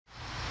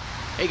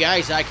Hey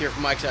guys, Zach here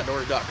from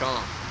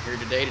Mike'sOutdoors.com. Here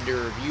today to do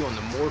a review on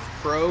the Morph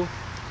Pro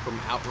from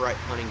Outright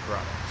Hunting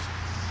Products.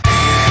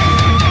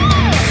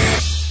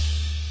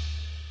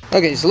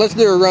 Okay, so let's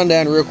do a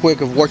rundown real quick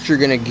of what you're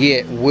going to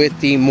get with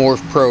the Morph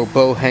Pro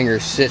bow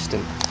hanger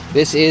system.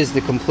 This is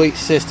the complete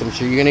system,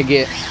 so you're going to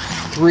get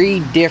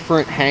 3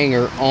 different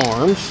hanger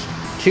arms.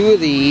 2 of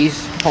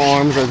these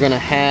arms are going to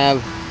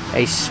have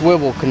a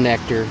swivel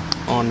connector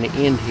on the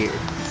end here.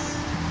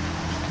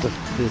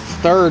 The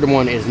third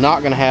one is not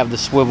going to have the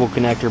swivel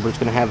connector, but it's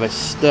going to have a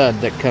stud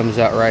that comes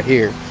out right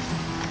here.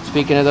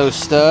 Speaking of those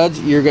studs,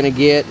 you're going to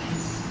get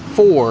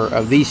 4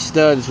 of these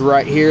studs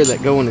right here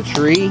that go in the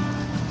tree.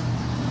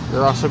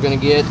 You're also going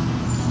to get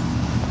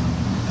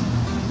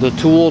the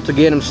tool to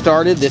get them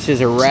started. This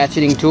is a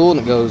ratcheting tool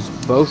and it goes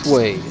both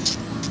ways.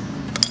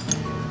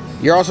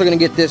 You're also going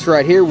to get this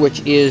right here,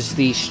 which is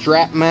the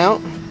strap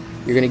mount.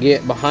 You're going to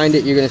get behind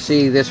it, you're going to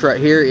see this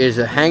right here is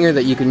a hanger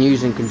that you can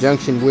use in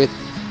conjunction with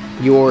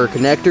your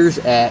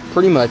connectors at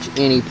pretty much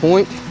any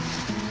point.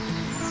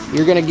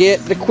 You're going to get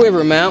the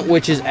quiver mount,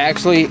 which is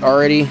actually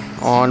already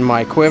on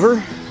my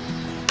quiver.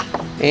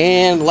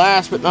 And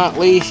last but not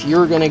least,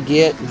 you're going to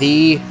get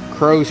the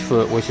crow's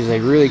foot, which is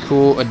a really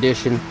cool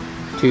addition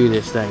to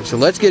this thing. So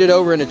let's get it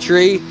over in the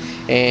tree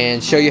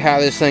and show you how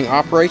this thing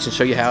operates and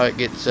show you how it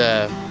gets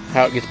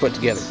put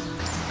together.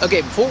 Okay,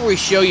 before we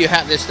show you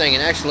how this thing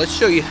in action, let's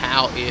show you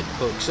how it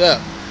hooks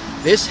up.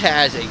 This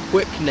has a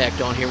quick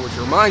connect on here, which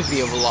reminds me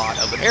of a lot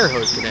of an air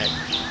hose connect.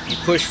 You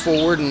push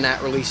forward and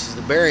that releases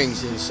the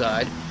bearings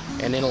inside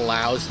and then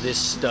allows this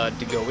stud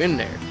to go in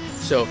there.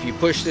 So if you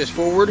push this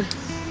forward,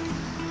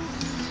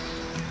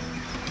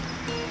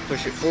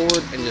 push it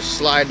forward and just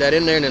slide that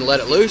in there and then let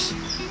it loose,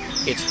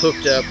 it's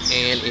hooked up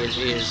and it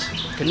is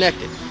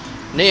connected.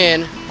 And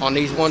then on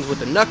these ones with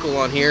the knuckle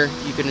on here,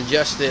 you can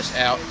adjust this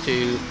out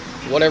to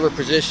whatever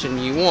position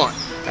you want.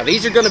 Now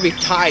these are going to be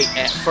tight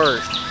at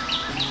first.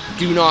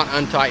 Do not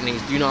untighten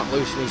these, do not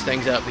loosen these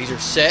things up. These are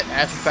set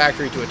after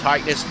factory to a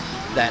tightness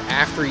that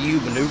after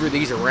you maneuver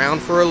these around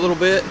for a little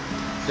bit,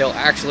 they'll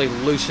actually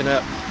loosen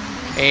up.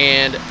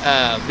 And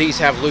these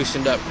have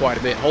loosened up quite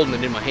a bit. Holding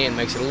it in my hand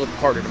makes it a little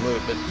harder to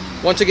move, but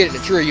once I get it in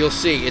the tree, you'll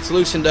see it's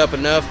loosened up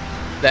enough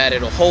that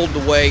it'll hold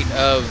the weight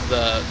of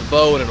the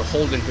bow and it'll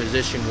hold in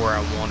position where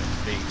I want it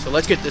to be. So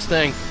let's get this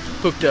thing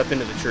hooked up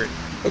into the tree.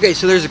 Okay,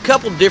 so there's a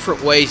couple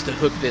different ways to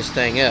hook this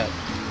thing up.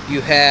 You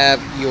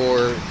have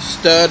your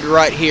stud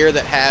right here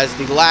that has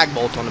the lag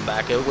bolt on the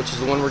back of it, which is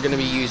the one we're going to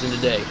be using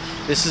today.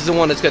 This is the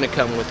one that's going to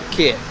come with the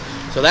kit.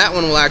 So that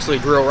one will actually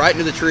drill right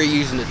into the tree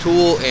using the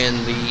tool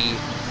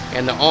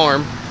and the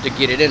arm to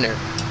get it in there.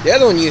 The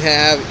other one you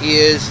have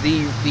is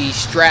the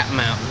strap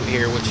mount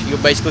here, which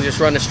you'll basically just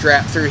run the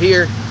strap through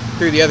here,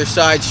 through the other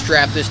side,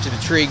 strap this to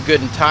the tree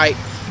good and tight,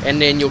 and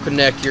then you'll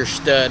connect your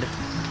stud,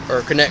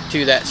 or connect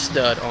to that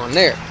stud on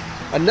there.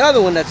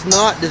 Another one does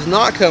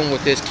not come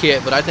with this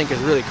kit, but I think is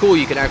really cool,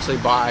 you can actually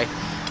buy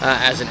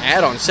as an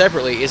add-on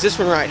separately, is this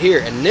one right here.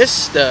 And this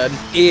stud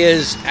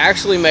is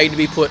actually made to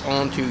be put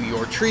onto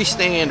your tree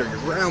stand or your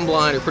ground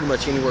blind or pretty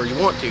much anywhere you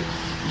want to. You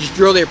just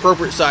drill the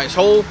appropriate size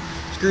hole,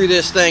 screw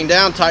this thing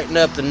down, tighten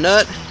up the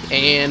nut,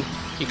 and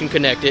you can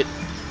connect it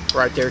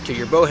right there to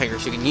your bow hanger.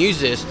 So you can use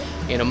this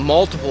in a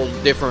multiple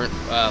different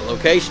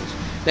locations.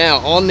 Now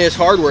on this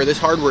hardware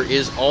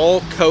is all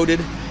coated,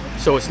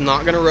 so it's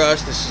not going to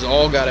rust. This has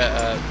all got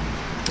a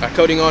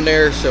coating on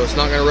there, so it's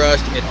not going to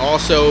rust. It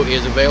also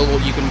is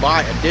available. You can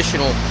buy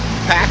additional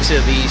packs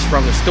of these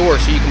from the store,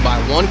 so you can buy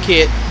one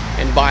kit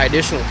and buy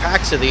additional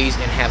packs of these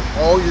and have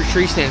all your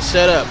tree stands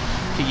set up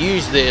to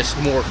use this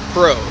Morph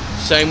Pro.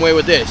 Same way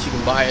with this. You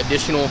can buy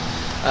additional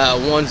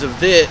ones of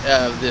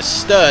this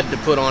stud to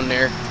put on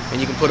there,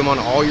 and you can put them on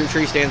all your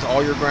tree stands,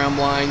 all your ground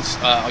blinds,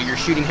 all your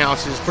shooting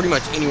houses, pretty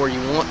much anywhere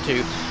you want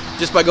to,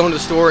 just by going to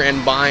the store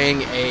and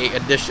buying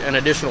an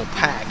additional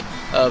pack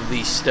of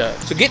these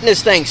studs. So getting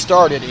this thing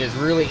started is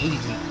really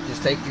easy.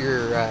 Just take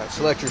your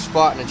select your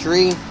spot in the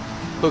tree,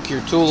 hook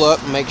your tool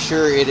up, and make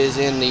sure it is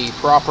in the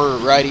proper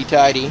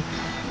righty-tighty,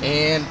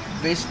 and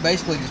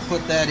basically just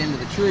put that into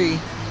the tree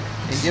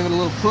and give it a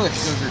little push.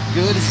 Those are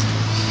good,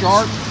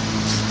 sharp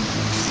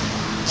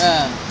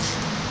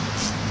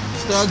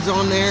studs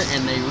on there,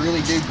 and they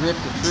really do grip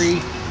the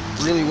tree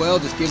really well.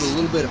 Just give it a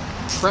little bit of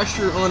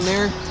pressure on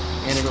there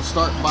and it'll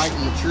start biting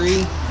the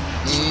tree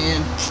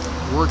and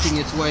working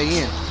its way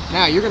in.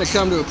 Now you're going to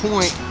come to a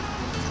point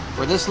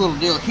where this little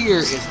deal here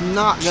is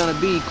not going to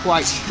be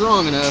quite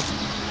strong enough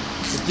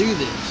to do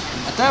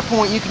this. At that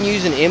point you can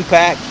use an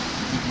impact.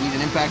 You can use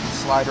an impact to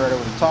slide right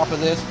over the top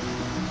of this,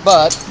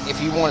 but if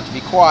you want it to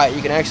be quiet,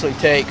 you can actually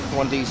take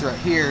one of these right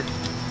here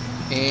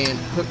and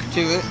hook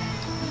to it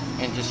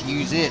and just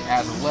use it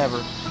as a lever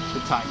to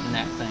tighten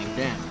that thing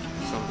down.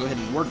 So go ahead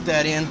and work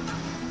that in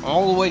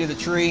all the way to the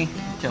tree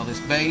until this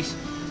base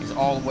is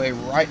all the way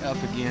right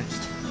up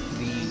against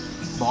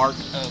the bark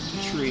of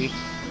the tree.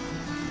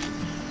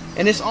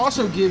 And this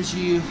also gives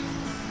you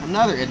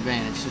another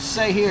advantage. So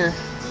say here,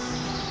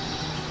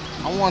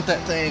 I want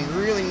that thing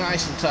really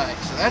nice and tight.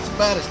 So that's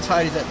about as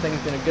tight as that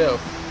thing's going to go.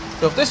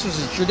 So if this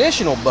was a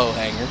traditional bow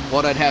hanger,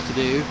 what I'd have to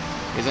do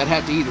is I'd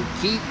have to either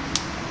keep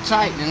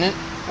tightening it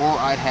or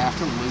I'd have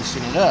to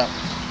loosen it up.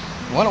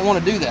 Well, I don't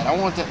want to do that. I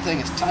want that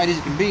thing as tight as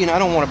it can be, and I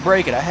don't want to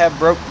break it. I have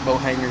broke bow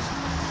hangers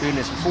doing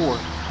this before.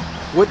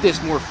 With this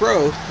Morph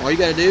Pro, all you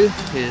got to do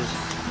is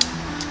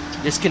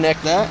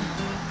disconnect that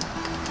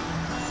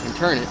and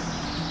turn it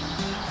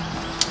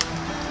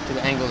to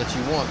the angle that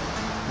you want.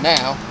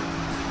 Now,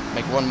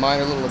 make one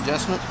minor little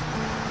adjustment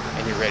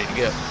and you're ready to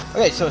go.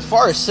 Okay, so as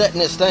far as setting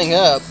this thing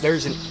up,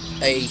 there's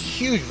a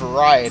huge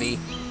variety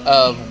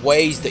of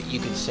ways that you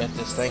can set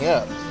this thing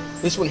up.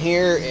 This one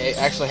here, it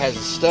actually has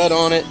a stud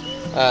on it,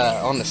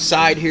 on the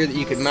side here that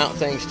you can mount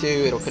things to.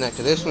 It'll connect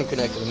to this one,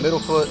 connect to the middle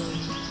foot,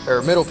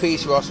 or middle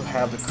piece. You also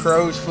have the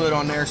crow's foot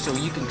on there, so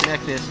you can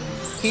connect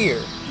this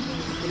here.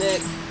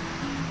 Connect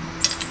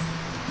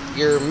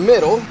your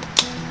middle,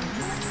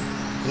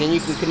 and then you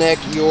can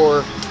connect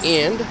your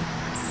end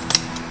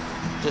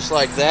just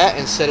like that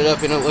and set it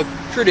up in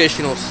a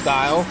traditional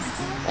style.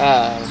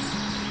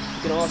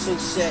 You can also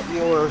set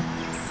your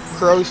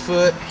crow's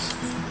foot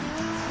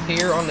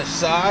here on the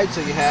side,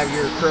 so you have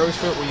your crow's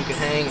foot where you can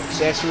hang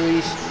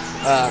accessories,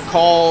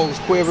 calls,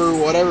 quiver,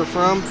 whatever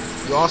from.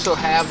 You also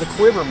have the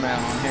quiver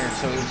mount on here,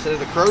 so instead of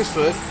the crow's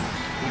foot,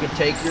 you can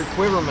take your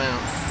quiver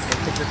mount and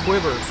put your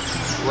quiver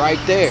right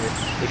there.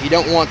 If you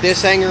don't want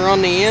this hanger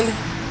on the end,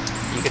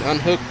 you can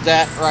unhook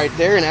that right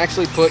there and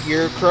actually put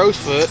your crow's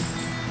foot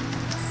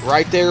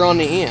right there on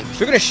the end.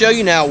 So we're going to show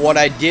you now what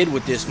I did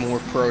with this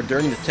Morph Pro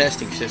during the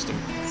testing system.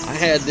 I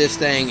had this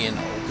thing in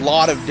a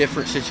lot of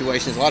different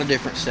situations, a lot of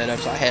different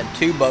setups. I had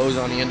 2 bows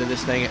on the end of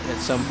this thing at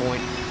some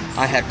point.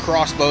 I had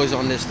crossbows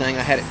on this thing.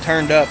 I had it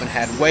turned up and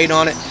had weight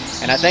on it.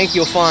 And I think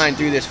you'll find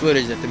through this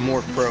footage that the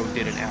Morph Pro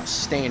did an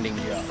outstanding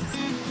job.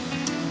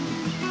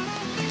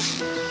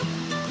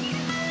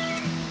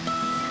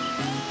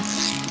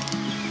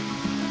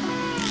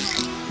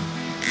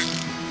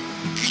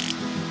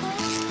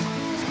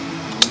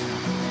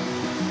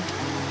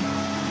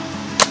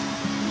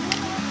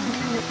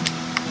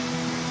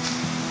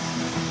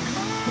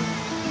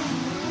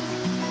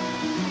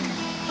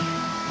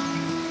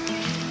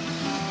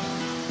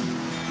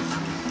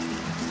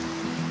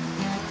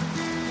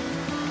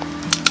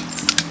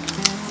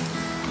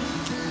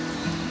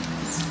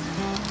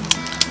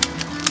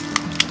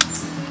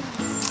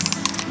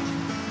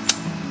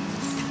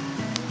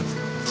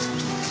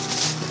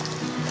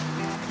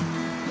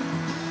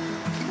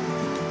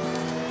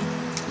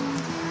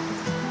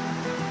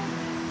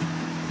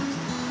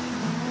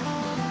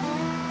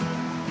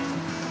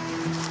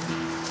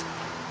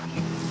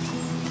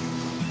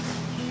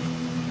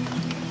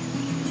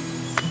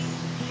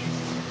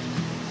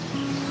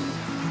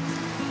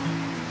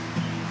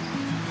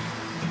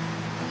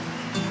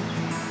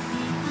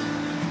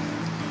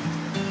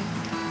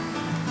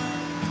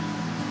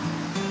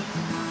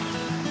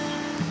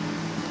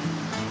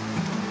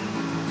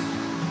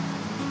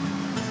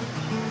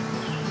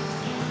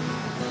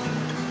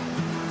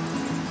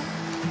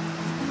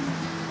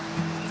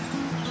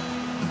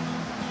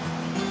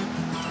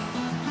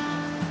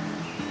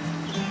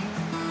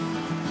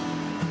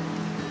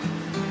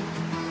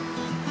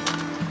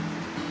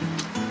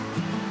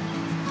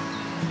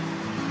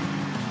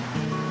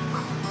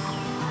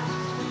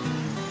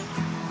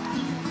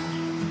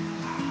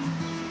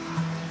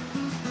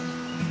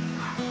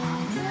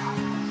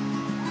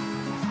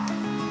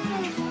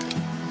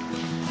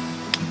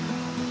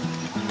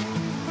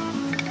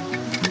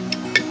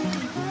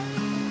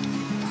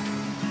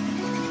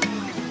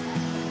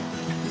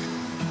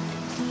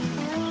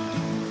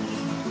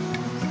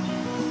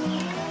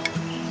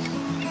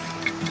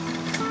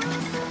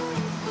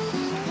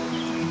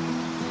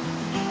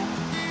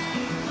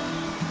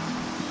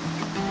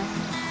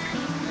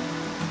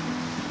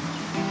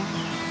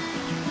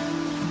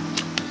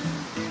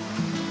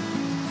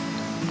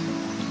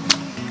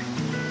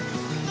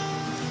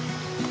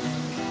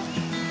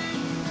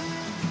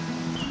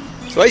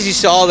 So as you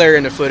saw there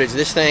in the footage,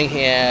 this thing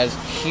has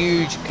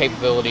huge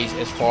capabilities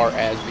as far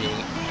as being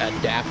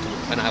adaptable,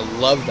 and I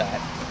love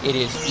that. It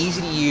is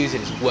easy to use,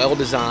 it is well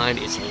designed,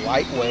 it's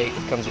lightweight,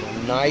 it comes in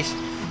a nice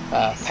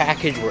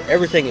package where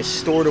everything is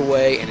stored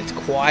away and it's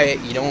quiet.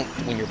 You don't,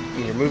 when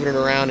you're moving it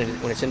around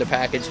and when it's in the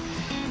package,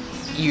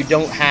 you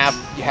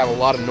have a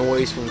lot of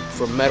noise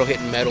from metal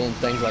hitting metal and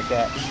things like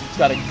that. It's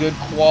got a good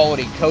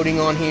quality coating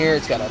on here.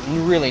 It's got a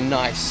really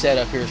nice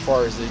setup here as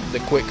far as the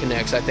quick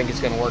connects. I think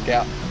it's going to work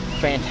out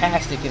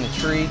fantastic in the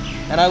tree,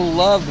 and I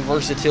love the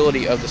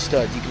versatility of the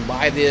studs. You can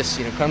buy this,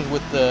 comes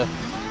with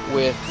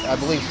I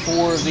believe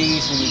 4 of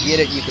these. When you get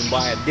it, you can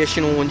buy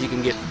additional ones. You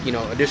can get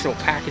additional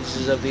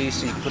packages of these,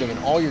 so you can put them in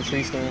all your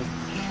tree stands.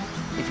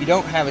 If you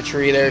don't have a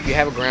tree there, if you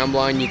have a ground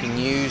blind, you can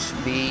use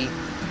the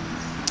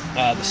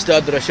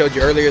stud that I showed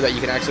you earlier that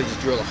you can actually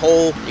just drill a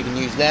hole. You can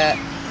use that.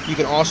 You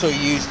can also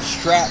use the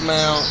strap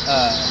mount,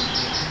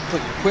 put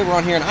your quiver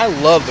on here, and I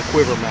love the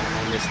quiver mount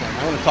on this thing.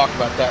 I want to talk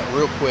about that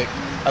real quick.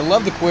 I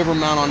love the quiver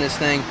mount on this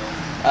thing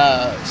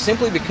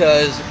simply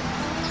because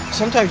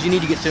sometimes you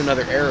need to get to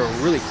another arrow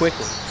really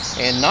quickly,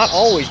 and not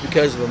always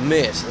because of a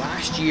miss.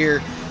 Last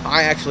year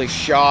I actually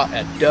shot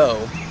a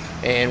doe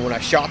And when I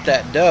shot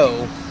that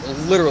doe,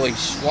 literally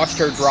watched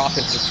her drop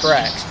into the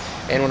tracks.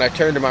 And when I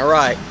turned to my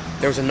right,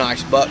 there was a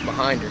nice buck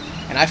behind her.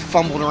 And I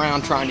fumbled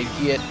around trying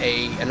to get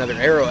another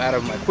arrow out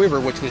of my quiver,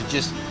 which was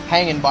just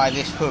hanging by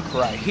this hook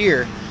right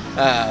here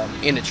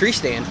in the tree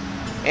stand,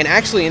 and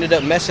actually ended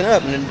up messing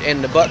up,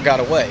 and the buck got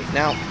away.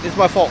 Now, it's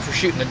my fault for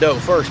shooting the doe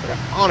first, but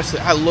honestly,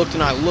 I looked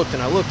and I looked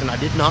and I looked, and I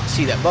did not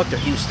see that buck there.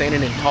 He was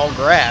standing in tall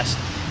grass,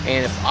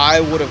 and if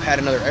I would have had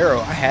another arrow,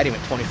 I had him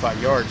at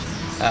 25 yards,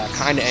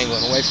 kind of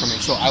angling away from me.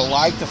 So I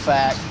like the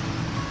fact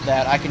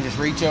that I can just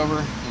reach over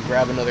and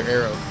grab another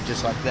arrow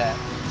just like that.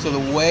 So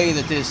the way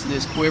that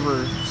this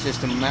quiver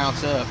system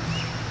mounts up,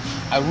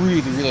 I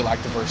really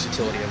like the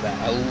versatility of that.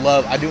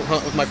 I do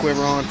hunt with my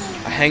quiver on.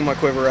 I hang my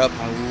quiver up.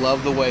 I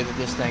love the way that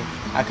this thing,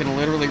 I can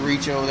literally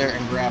reach over there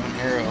and grab an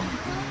arrow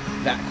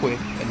that quick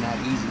and that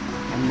easy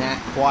and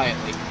that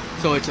quietly.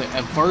 So it's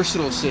a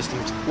versatile system.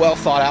 It's a well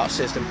thought out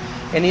system.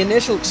 And the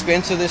initial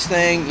expense of this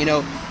thing, you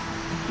know,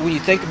 when you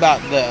think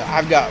about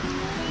I've got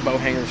bow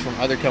hangers from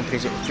other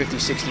companies that were $50,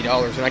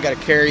 $60, and I got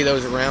to carry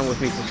those around with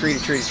me from tree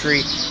to tree to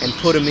tree and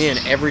put them in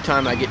every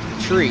time I get to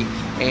the tree,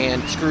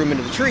 and screw them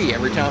into the tree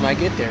every time I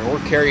get there, or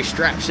carry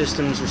strap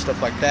systems and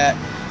stuff like that.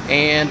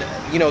 And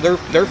you know, they're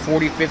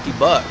 $40,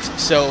 $50.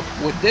 So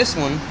with this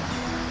one,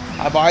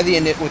 I buy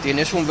with the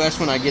initial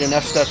investment, I get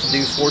enough stuff to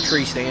do 4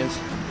 tree stands,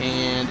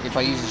 and if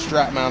I use a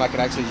strap mount, I can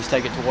actually just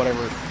take it to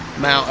whatever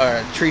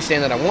tree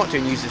stand that I want to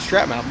and use the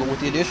strap mount. But with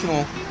the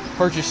additional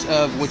purchase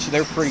of, which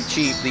they're pretty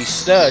cheap, these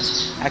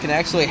studs, I can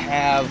actually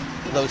have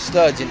those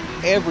studs in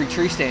every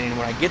tree stand, and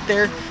when I get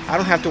there, I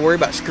don't have to worry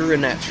about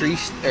screwing that tree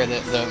or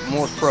the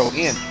Morph Pro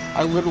in.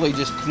 I literally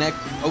just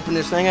open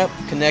this thing up,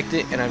 connect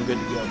it, and I'm good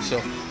to go.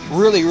 So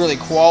really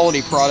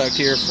quality product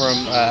here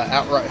from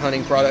Outright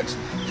Hunting Products.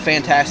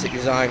 Fantastic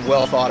design,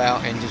 well thought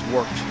out, and just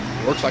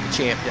works like a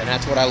champ. And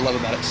that's what I love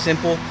about it.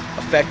 Simple,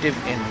 effective,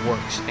 and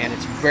works, and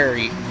it's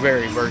very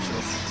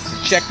versatile.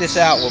 So check this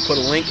out. We'll put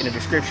a link in the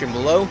description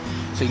below,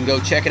 so you can go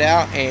check it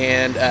out.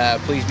 And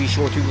please be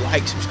sure to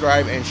like,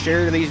 subscribe, and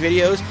share these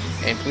videos.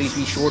 And please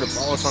be sure to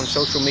follow us on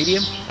social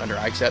media under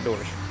Ike's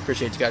Outdoors.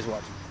 Appreciate you guys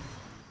watching.